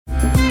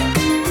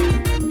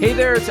Hey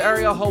there, it's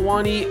Ariel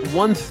Helwani,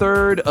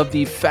 1/3 of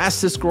the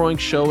fastest growing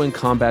show in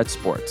combat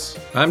sports.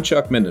 I'm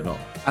Chuck Mindenhall.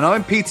 And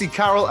I'm P.T.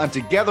 Carroll, and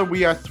together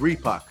we are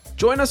 3PAC.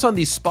 Join us on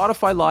the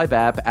Spotify Live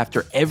app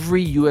after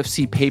every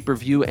UFC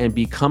pay-per-view and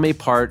become a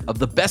part of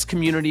the best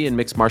community in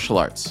mixed martial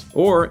arts.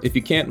 Or, if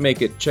you can't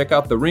make it, check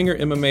out the Ringer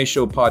MMA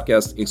Show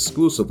podcast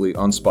exclusively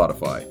on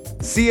Spotify.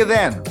 See you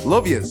then.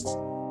 Love yous.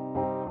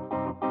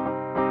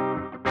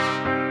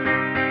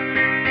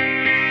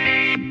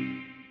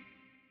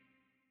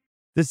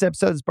 This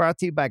episode is brought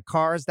to you by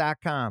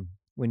Cars.com.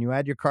 When you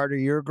add your car to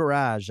your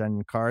garage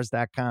on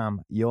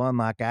Cars.com, you'll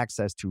unlock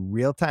access to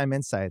real-time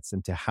insights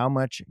into how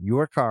much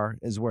your car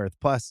is worth.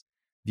 Plus,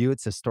 view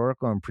its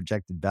historical and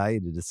projected value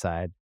to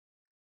decide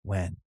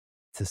when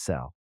to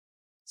sell.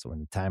 So when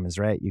the time is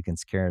right, you can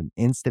secure an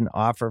instant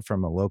offer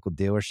from a local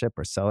dealership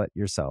or sell it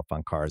yourself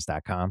on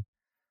Cars.com.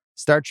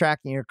 Start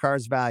tracking your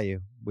car's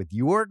value with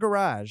your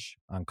garage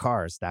on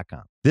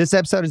Cars.com. This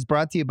episode is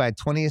brought to you by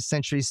 20th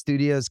Century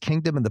Studios'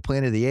 Kingdom of the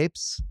Planet of the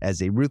Apes.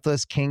 As a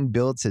ruthless king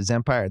builds his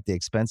empire at the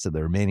expense of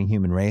the remaining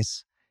human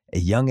race, a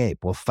young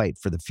ape will fight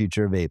for the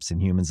future of apes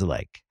and humans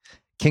alike.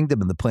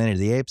 Kingdom of the Planet of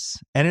the Apes.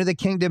 Enter the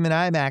kingdom in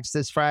IMAX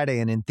this Friday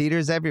and in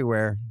theaters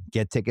everywhere.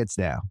 Get tickets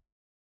now.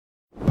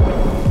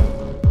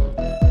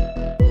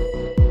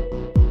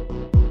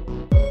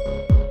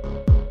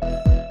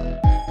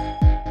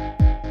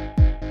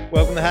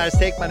 Welcome to Hottest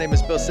Take. My name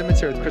is Bill Simmons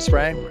here with Chris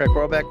Ryan, Craig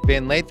Rollback,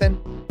 Van Lathan,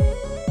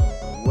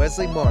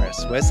 Wesley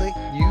Morris. Wesley,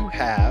 you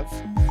have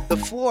the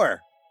floor.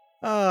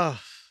 Oh,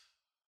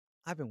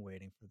 I've been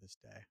waiting for this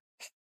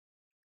day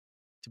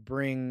to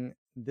bring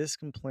this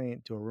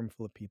complaint to a room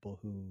full of people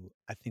who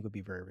I think would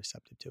be very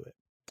receptive to it.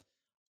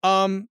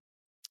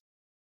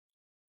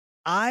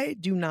 I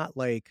do not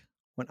like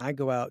when I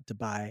go out to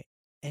buy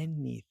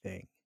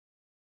anything.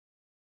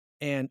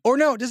 Or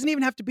no, it doesn't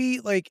even have to be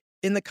like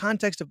in the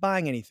context of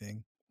buying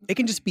anything. It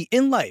can just be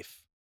in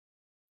life.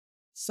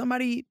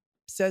 Somebody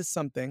says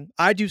something,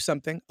 I do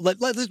something.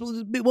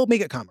 We'll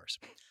make it commerce.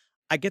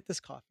 I get this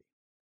coffee.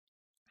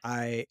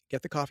 I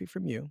get the coffee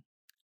from you.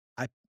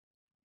 I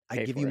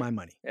give you my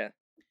money. Yeah.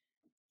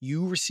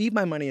 You receive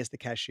my money as the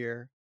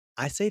cashier.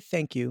 I say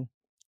thank you,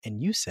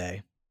 and you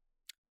say,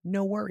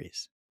 no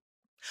worries.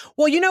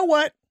 Well, you know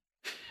what?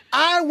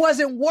 I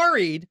wasn't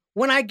worried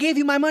when I gave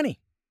you my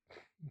money.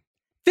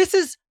 This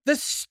is the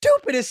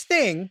stupidest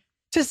thing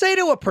to say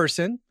to a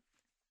person.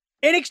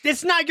 And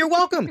it's not you're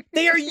welcome.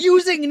 They are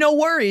using no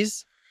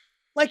worries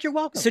like you're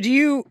welcome. So do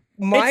you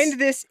mind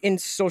this in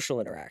social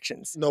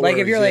interactions? No like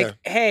worries, if you're like,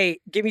 hey,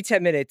 give me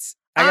 10 minutes.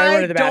 I gotta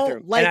run to the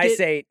bathroom. Like and I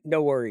say,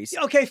 no worries.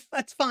 Okay,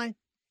 that's fine.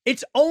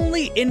 It's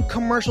only in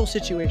commercial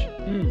situations.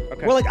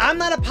 Okay. We're like, I'm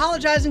not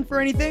apologizing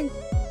for anything.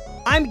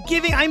 I'm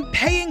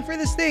paying for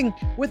this thing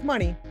with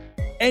money.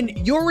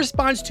 And your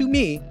response to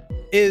me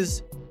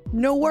is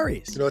no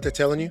worries. You know what they're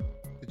telling you?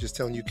 They're just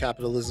telling you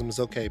capitalism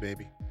is okay,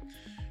 baby.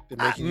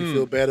 They're making you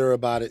feel better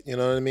about it. You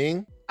know what I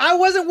mean? I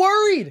wasn't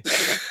worried.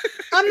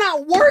 I'm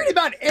not worried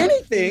about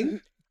anything.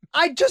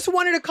 I just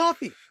wanted a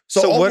coffee.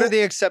 So what are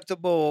the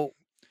acceptable...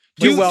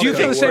 Do you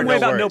feel the same way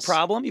about no worries?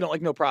 problem? You don't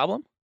like no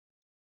problem?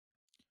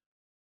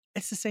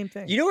 It's the same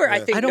thing. You know where I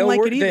think I don't like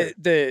it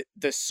either.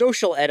 The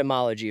social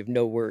etymology of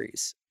no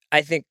worries,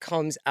 I think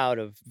comes out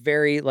of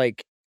very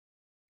like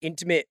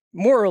intimate,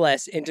 more or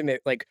less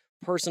intimate, like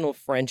personal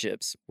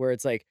friendships where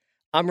it's like,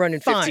 I'm running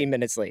 15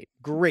 minutes late.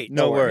 Great.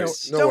 No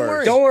worries. No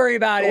worries. Don't worry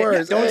about No it.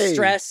 worries. Don't Hey.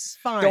 stress.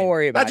 Fine. Don't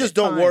worry about I just it.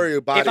 don't worry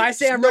about it. If I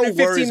say I'm No running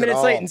worries 15 at minutes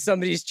all. late and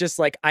somebody's just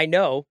like, I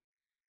know,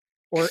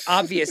 or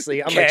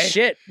obviously, I'm like, Okay.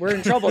 shit, we're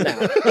in trouble now.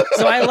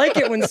 So I like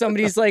it when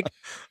somebody's like,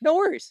 no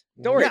worries.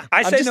 Don't worry. Yeah,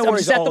 I say no I'm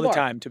worries just at all the bar.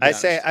 time, to be I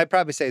honest. say I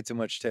probably say it too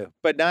much too,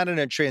 but not in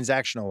a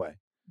transactional way.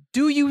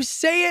 Do you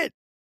say it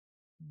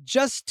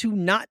just to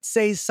not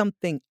say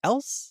something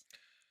else?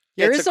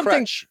 Yeah, There it's is a something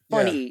crutch.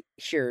 funny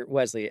here,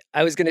 Wesley.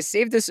 I was going to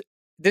save this.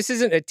 This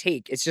isn't a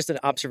take. It's just an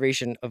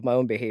observation of my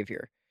own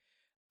behavior.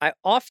 I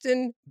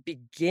often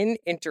begin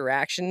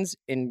interactions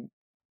in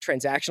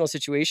transactional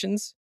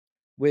situations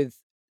with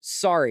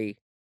sorry.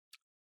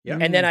 Yeah.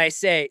 And then I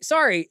say,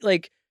 sorry,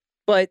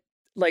 but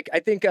I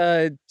think,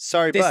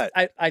 Sorry, this,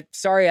 but I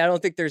sorry, I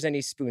don't think there's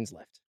any spoons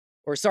left.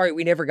 Or sorry,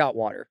 we never got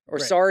water. Or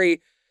Right.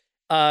 sorry,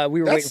 we were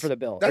waiting That's- for the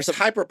bill. Or That's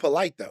something. hyper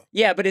polite, though.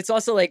 Yeah, but it's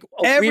also like a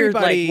weird,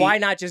 Everybody- like, why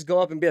not just go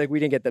up and be like,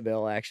 we didn't get the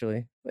bill,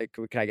 actually? Like,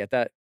 can I get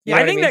that? You know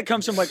I what think mean? that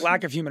comes from like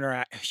lack of human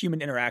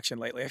interaction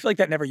lately. I feel like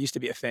that never used to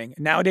be a thing.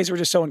 Nowadays, we're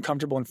just so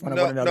uncomfortable in front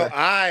of one another.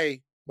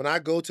 When I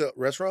go to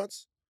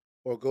restaurants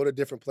or go to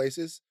different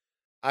places,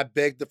 I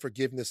beg the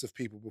forgiveness of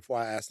people before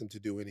I ask them to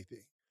do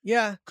anything.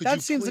 Yeah, Could you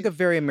that seems like please- a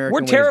very American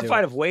We're way to do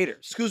terrified it. of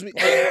waiters. Excuse me.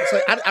 It's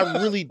like, I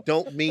really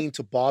don't mean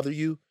to bother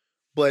you,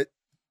 but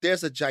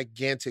there's a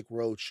gigantic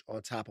roach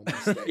on top of my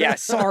steak. Yeah,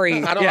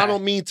 sorry. I Yeah.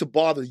 don't mean to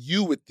bother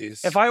you with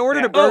this. If I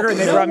ordered Yeah. a burger and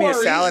they no brought me a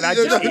worries. salad, I'd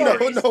No, just eat no,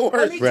 it. no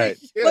worries. Right.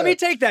 Yeah. Let me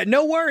take that.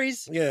 No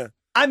worries. Yeah.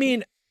 I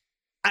mean,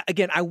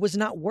 again, I was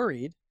not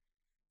worried.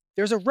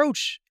 There's a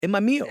roach in my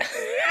meal.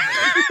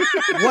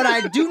 What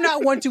I do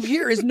not want to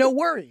hear is no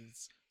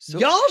worries.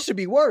 Y'all should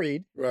be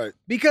worried Right.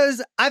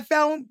 because I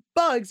found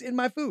bugs in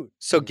my food.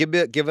 So give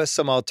us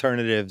some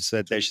alternatives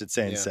that they should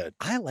say instead.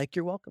 I like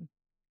you're welcome.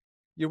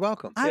 You're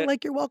welcome. I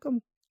like you're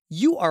welcome.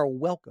 You are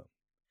welcome.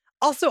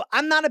 Also,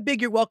 I'm not a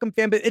big you're welcome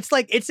fan, but it's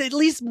like it's at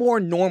least more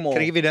normal.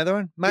 Can I give you another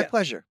one? My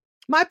pleasure.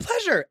 My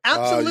pleasure.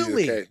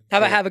 Absolutely. Oh, okay. How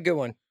about have a good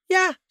one?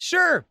 Yeah,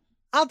 sure.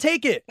 I'll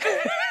take it.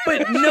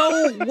 But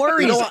no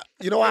worries.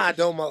 You know why I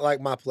don't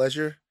like my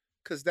pleasure?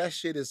 Because that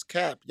shit is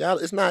capped. Y'all,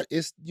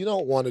 you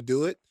don't want to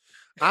do it.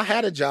 I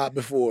had a job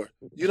before.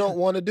 You don't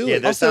want to do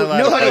it. there's not a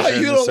lot of pleasure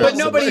in the But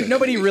service.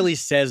 nobody really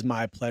says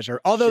my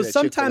pleasure. Although Shit at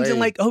sometimes in Chick-fil-A.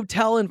 like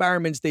hotel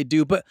environments they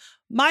do. But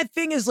my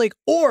thing is like,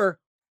 or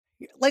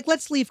like,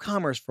 let's leave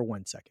commerce for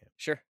 1 second.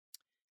 Sure.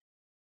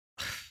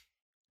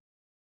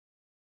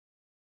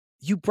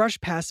 You brush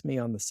past me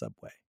on the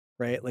subway,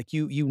 right? Like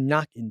you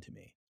knock into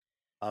me.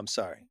 I'm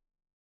sorry.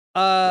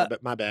 My bad.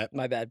 My bad.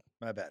 My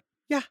bad.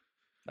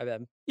 My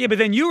bad. Yeah, but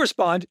then you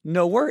respond,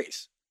 no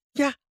worries.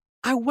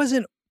 I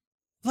wasn't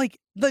like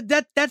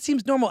that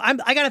seems normal.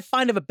 I gotta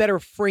find a better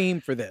frame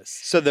for this.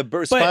 So the But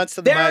response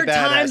to the there my are bad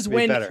has times to be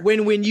when better.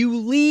 when you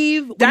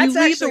leave That's the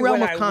actually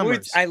realm when of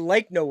commerce. I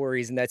like no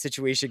worries in that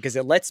situation because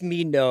it lets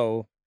me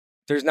know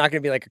there's not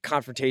going to be like a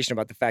confrontation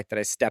about the fact that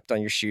I stepped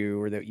on your shoe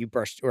or that you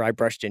brushed or I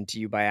brushed into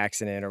you by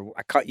accident or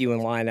I cut you in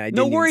line. And I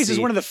No didn't worries even is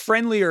see. one of the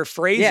friendlier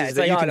phrases Yeah, it's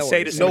that like, you oh, can no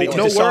say to worries. somebody No, to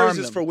no disarm worries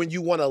is them. for when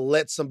you want to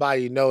let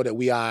somebody know that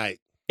we all right.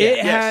 It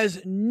Yes.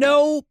 has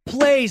no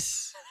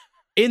place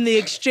in the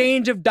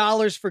exchange of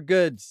dollars for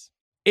goods.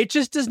 It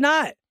just does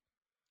not. I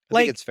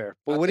Like, think it's fair.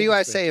 But I what do think you it's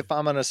guys fair, say too. if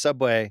I'm on a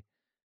subway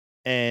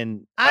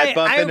and I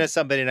bump into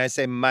somebody and I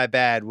say my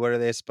bad? What are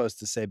they supposed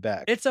to say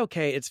back? it's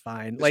okay. It's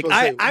fine. You're Like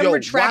supposed to say, I'm "Yo,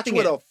 retracting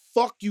watch it. where the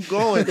fuck you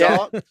going, Yeah.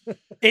 dog.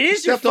 It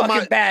is your Stepped on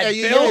fucking bad,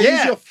 Hey, Bill. Yeah,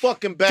 it's your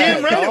fucking bad.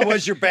 Damn right dog. it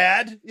was your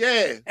bad.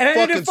 Yeah. And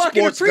I didn't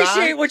fucking sports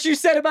appreciate guy. what you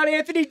said about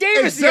Anthony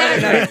Davis the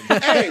other night. Exactly.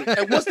 Hey,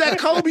 and what's that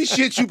Kobe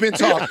shit you been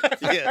talking?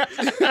 Yeah.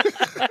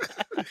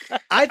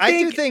 I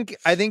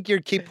I think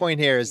your key point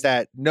here is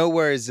that no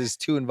worries is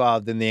too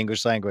involved in the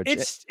English language.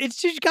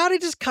 it's you gotta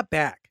just cut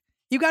back.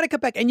 You gotta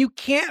cut back. And you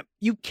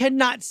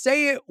cannot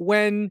say it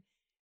when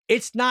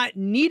it's not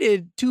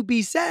needed to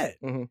be said.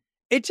 Mhm.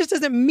 It just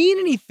doesn't mean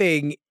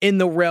anything in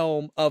the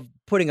realm of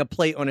putting a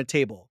plate on a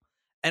table.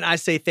 And I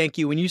say thank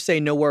you. When you say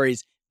no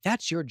worries,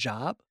 that's your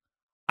job.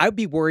 I'd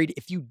be worried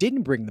if you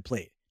didn't bring the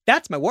plate.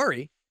 That's my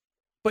worry.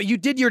 But you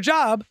did your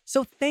job,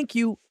 so thank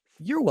you.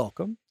 You're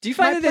welcome. Do you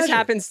find My that this pleasure.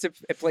 happens to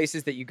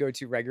places that you go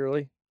to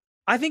regularly?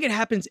 I think it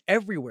happens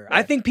everywhere.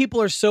 I think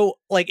people are so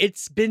like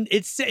it's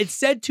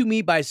said to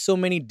me by so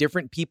many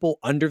different people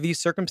under these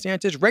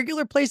circumstances.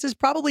 Regular places,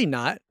 probably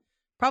not.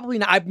 Probably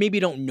not. I maybe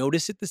don't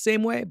notice it the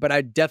same way, but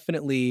I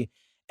definitely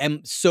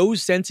am so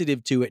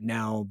sensitive to it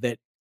now that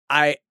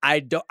I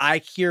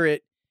hear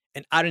it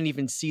and I don't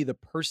even see the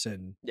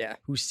person Yeah.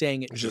 who's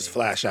saying it. You to just me.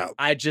 flash out.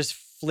 I just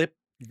flip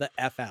the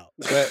F out.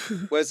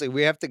 Wesley,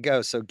 we have to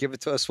go. So give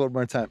it to us one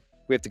more time.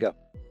 We have to go.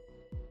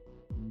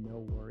 No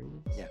worries.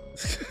 Yeah.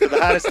 For the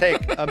hottest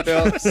take, I'm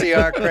Bill,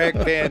 CR, Craig,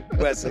 Van,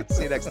 Wesley.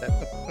 See you next time.